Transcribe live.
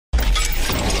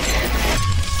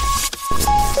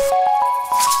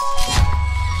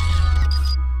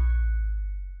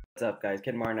What's up, guys?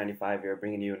 KidMar95 here,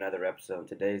 bringing you another episode. In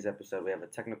today's episode, we have a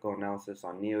technical analysis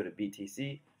on NEO to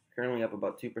BTC. Currently up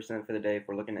about 2% for the day. If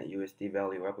we're looking at USD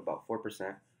value, we're up about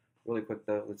 4%. Really quick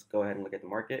though, let's go ahead and look at the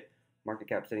market. Market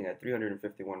cap sitting at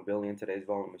 351 billion. Today's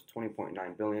volume is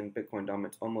 20.9 billion. Bitcoin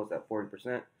dominance almost at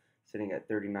 40%, sitting at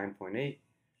 39.8.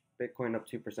 Bitcoin up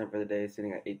 2% for the day,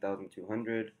 sitting at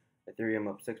 8,200. Ethereum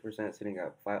up 6%, sitting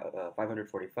at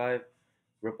 545.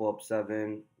 Ripple up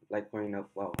 7. Litecoin up,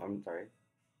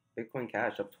 Bitcoin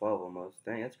Cash up 12 almost.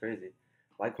 Dang, that's crazy.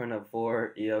 Litecoin up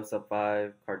 4, EOS up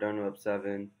 5, Cardano up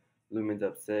 7, Lumen's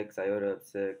up 6, IOTA up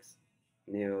 6,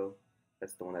 NEO,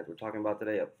 that's the one that we're talking about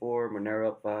today, up 4, Monero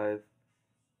up 5.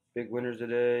 Big winners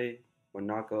today,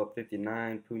 Monaco up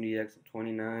 59, PoonEX up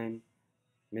 29,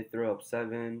 Mithra up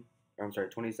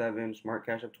 27, Smart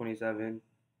Cash up 27.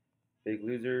 Big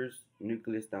losers,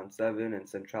 Nucleus down 7, and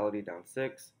Centrality down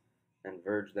 6, and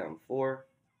Verge down 4.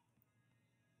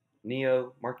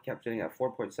 NEO, market cap sitting at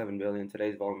 4.7 billion.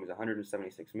 Today's volume is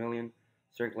 176 million.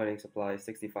 Circulating supply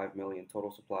 65 million. Total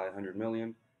supply 100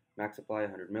 million. Max supply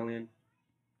 100 million.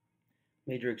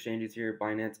 Major exchanges here: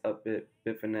 Binance, Upbit,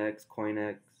 Bitfinex,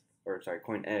 CoinEgg,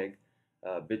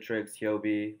 Bittrex,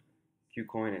 Huobi,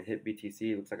 KuCoin, and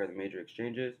HitBTC. Looks like are the major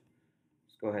exchanges.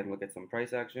 Let's go ahead and look at some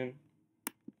price action.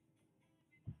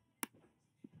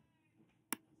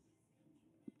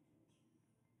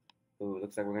 Ooh,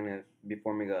 looks like we're going to be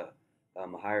forming a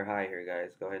higher high here,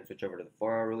 guys. Go ahead and switch over to the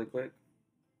 4-hour really quick.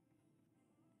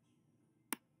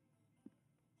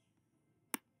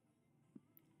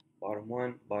 Bottom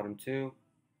 1, bottom 2.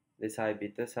 This high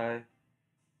beat this high.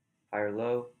 Higher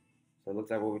low. So it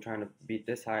looks like we're trying to beat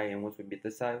this high, and once we beat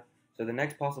this high. So the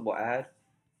next possible add,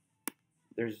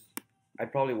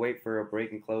 I'd probably wait for a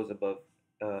break and close above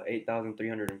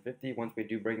 8,350. Once we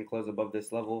do break and close above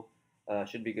this level,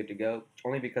 should be good to go.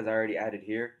 Only because I already added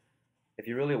here. If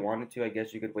you really wanted to, I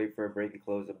guess you could wait for a break and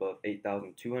close above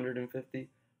 8,250.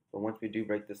 But once we do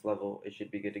break this level, it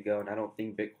should be good to go. And I don't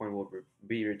think Bitcoin will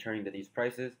be returning to these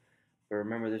prices. But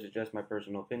remember, this is just my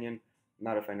personal opinion,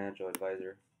 not a financial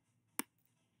advisor.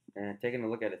 And taking a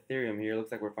look at Ethereum here,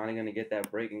 looks like we're finally going to get that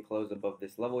break and close above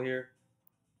this level here.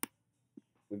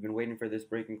 We've been waiting for this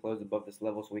break and close above this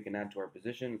level so we can add to our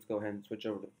position. Let's go ahead and switch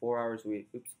over to 4 hours.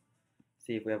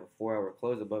 See if we have a 4-hour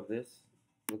close above this.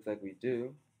 Looks like we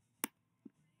do.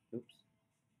 Oops,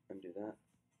 undo that,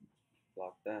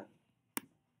 block that.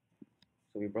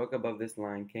 So we broke above this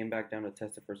line, came back down to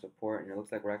test it for support, and it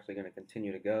looks like we're actually going to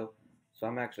continue to go. So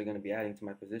I'm actually going to be adding to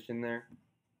my position there.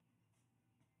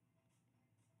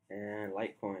 And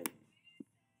Litecoin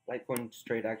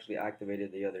trade actually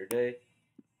activated the other day.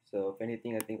 So if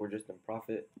anything, I think we're just in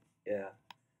profit. Yeah,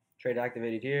 trade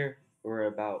activated here. We're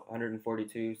about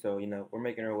 142, so we're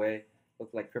making our way.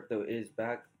 Looks like crypto is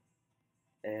back.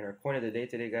 And our coin of the day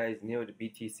today, guys, NEO to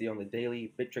BTC on the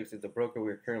daily. Bittrex is the broker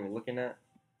we're currently looking at.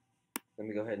 Let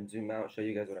me go ahead and zoom out, show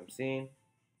you guys what I'm seeing.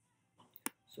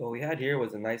 So what we had here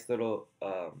was a nice little,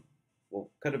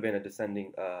 could have been a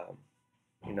descending,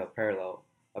 parallel,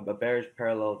 a bearish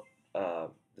parallel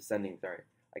descending. Sorry,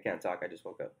 I can't talk. I just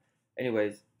woke up.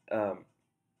 Anyways,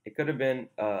 it could have been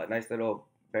a nice little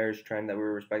bearish trend that we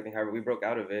were respecting. However, we broke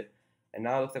out of it, and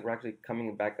now it looks like we're actually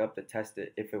coming back up to test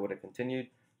it if it would have continued.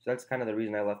 So that's kind of the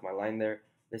reason I left my line there.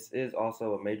 This is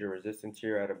also a major resistance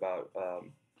here at about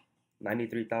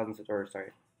 930,000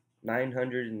 satoshis.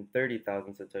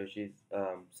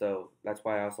 So that's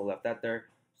why I also left that there.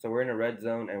 So we're in a red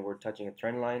zone and we're touching a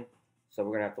trend line. So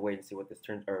we're gonna have to wait and see what this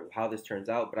turns or how this turns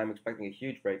out. But I'm expecting a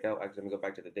huge breakout. Actually, I'm gonna go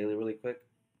back to the daily really quick.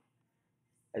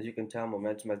 As you can tell,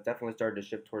 momentum has definitely started to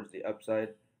shift towards the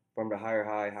upside. Formed a higher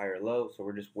high, higher low. So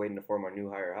we're just waiting to form our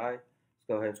new higher high. Let's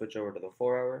go ahead and switch over to the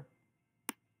 4-hour.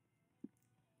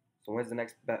 So when's the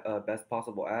next best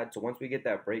possible add? So once we get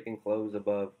that break and close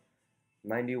above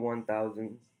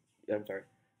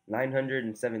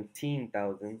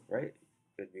 917,000, right?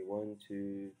 Could be 1,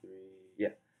 2, 3,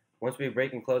 yeah. Once we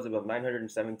break and close above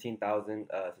 917,000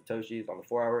 satoshis on the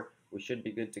 4-hour, we should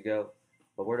be good to go.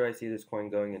 But where do I see this coin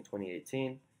going in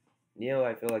 2018? NEO,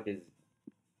 I feel like is,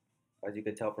 as you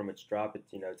can tell from its drop,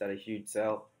 it's at a huge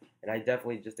sell, and I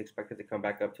definitely just expect it to come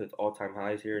back up to its all-time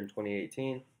highs here in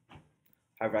 2018.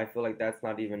 However, I feel like that's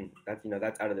out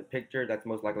of the picture. That's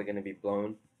most likely going to be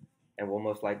blown, and will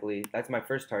most likely, that's my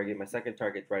first target. My second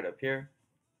target's right up here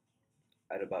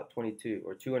at about 22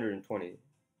 or 220,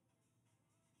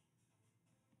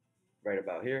 right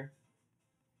about here.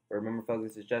 But remember, folks,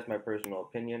 this is just my personal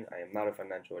opinion. I am not a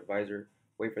financial advisor.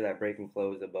 Wait for that break and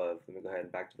close above. Let me go ahead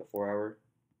and back to the 4-hour.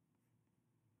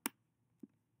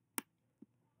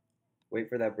 Wait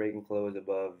for that break and close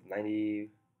above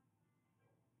 90.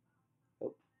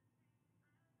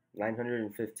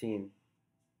 915.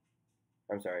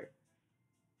 I'm sorry,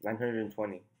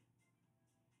 920.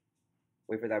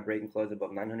 Wait for that break and close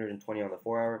above 920 on the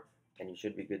 4 hour, and you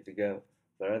should be good to go.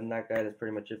 But other than that, guys, that's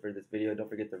pretty much it for this video. Don't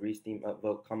forget to re-steam,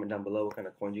 upvote, comment down below what kind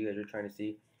of coins you guys are trying to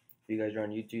see. If you guys are on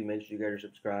YouTube, make sure you guys are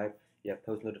subscribed. You have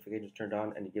post notifications turned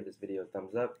on, and you give this video a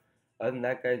thumbs up. Other than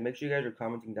that, guys, make sure you guys are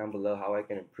commenting down below how I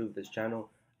can improve this channel.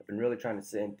 I've been really trying to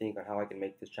sit and think on how I can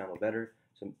make this channel better.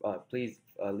 So please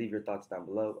leave your thoughts down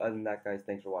below. Other than that, guys,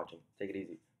 thanks for watching. Take it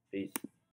easy. Peace.